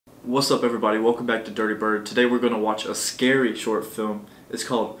What's up everybody, welcome back to DurtyBurd. Today we're going to watch a scary short film. It's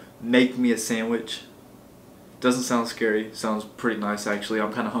called Make Me a Sandwich. Doesn't sound scary, sounds pretty nice actually.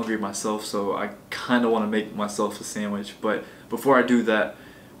 I'm kind of hungry myself, so I kind of want to make myself a sandwich. But before I do that,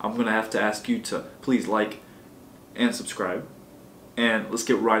 I'm going to have to ask you to please like and subscribe. And let's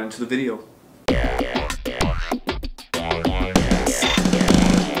get right into the video.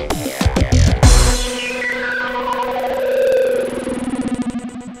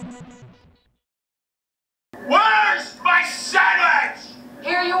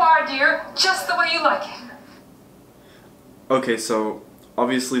 Dear, just the way you like it. Okay, so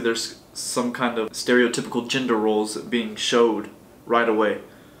obviously there's some kind of stereotypical gender roles being showed right away.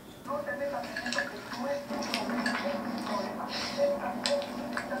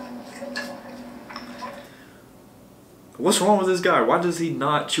 What's wrong with this guy? Why does he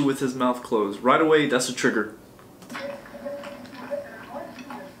not chew with his mouth closed? Right away, that's a trigger.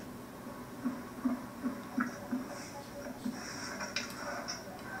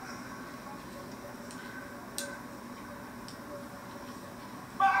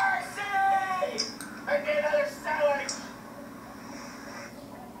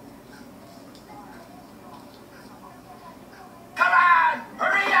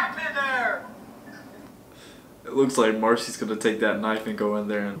 It looks like Marcy's gonna take that knife and go in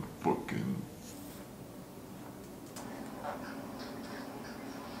there and fucking...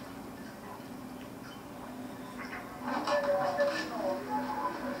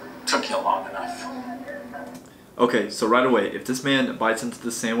 Took you long enough. Okay, so right away, if this man bites into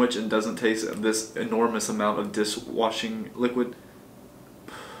the sandwich and doesn't taste this enormous amount of dishwashing liquid,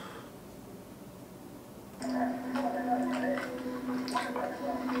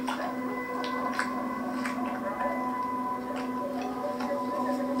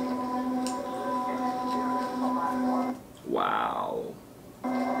 wow.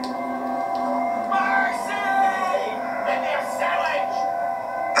 Marcy! Give me a sandwich!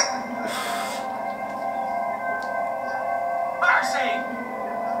 Marcy!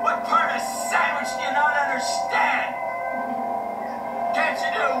 What part of sandwich do you not understand? Can't you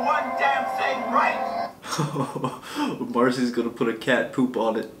do one damn thing right? Marcy's gonna put a cat poop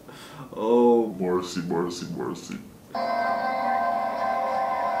on it. Oh, Marcy, Marcy, Marcy.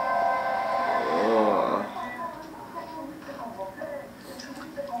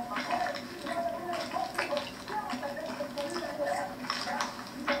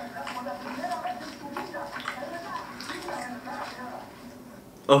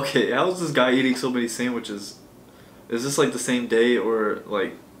 Okay, how is this guy eating so many sandwiches? Is this like the same day or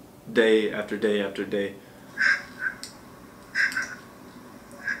like day after day after day?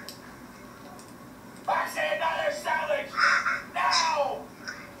 Marcy, another sandwich! Now!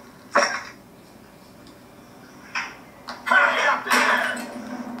 Hurry up there!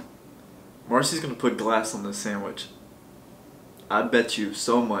 Marcy's gonna put glass on this sandwich. I bet you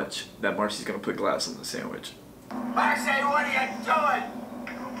so much that Marcy's gonna put glass on the sandwich. Marcy, what are you doing?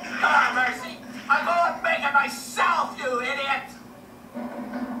 Come on, Mercy. I'm going to make it myself, you idiot!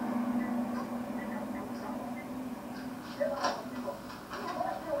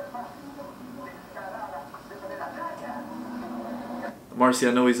 Marcy,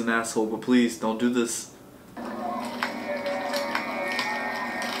 I know he's an asshole, but please don't do this.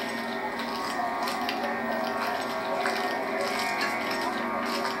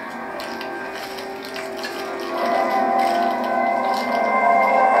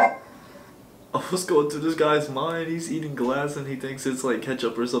 What's going through this guy's mind? He's eating glass and he thinks it's like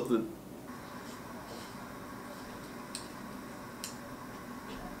ketchup or something.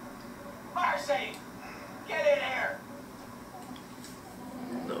 Marcy! Get in here!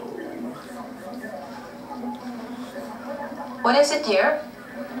 No. What is it, dear?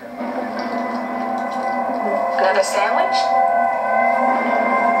 Another sandwich?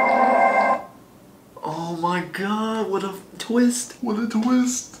 Oh my god, what a twist. What a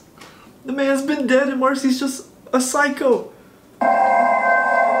twist. The man's been dead and Marcy's just a psycho. Right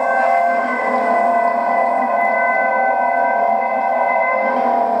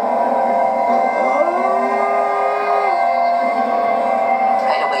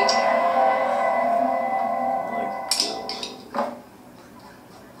away, dear.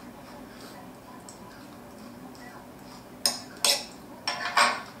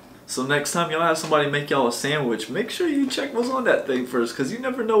 So next time y'all have somebody make y'all a sandwich, make sure you check what's on that thing first, because you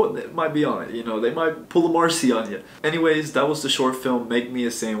never know what might be on it. You know, they might pull a Marcy on you. Anyways, that was the short film, Make Me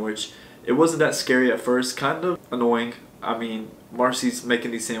a Sandwich. It wasn't that scary at first, kind of annoying. I mean, Marcy's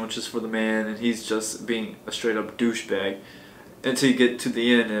making these sandwiches for the man, and he's just being a straight up douchebag. Until you get to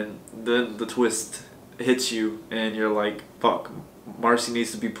the end, and then the twist hits you, and you're like, fuck, Marcy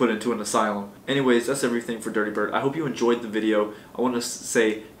needs to be put into an asylum. Anyways, that's everything for Dirty Bird. I hope you enjoyed the video. I want to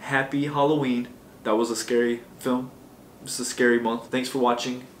say happy Halloween. That was a scary film. It's a scary month. Thanks for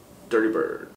watching Dirty Bird.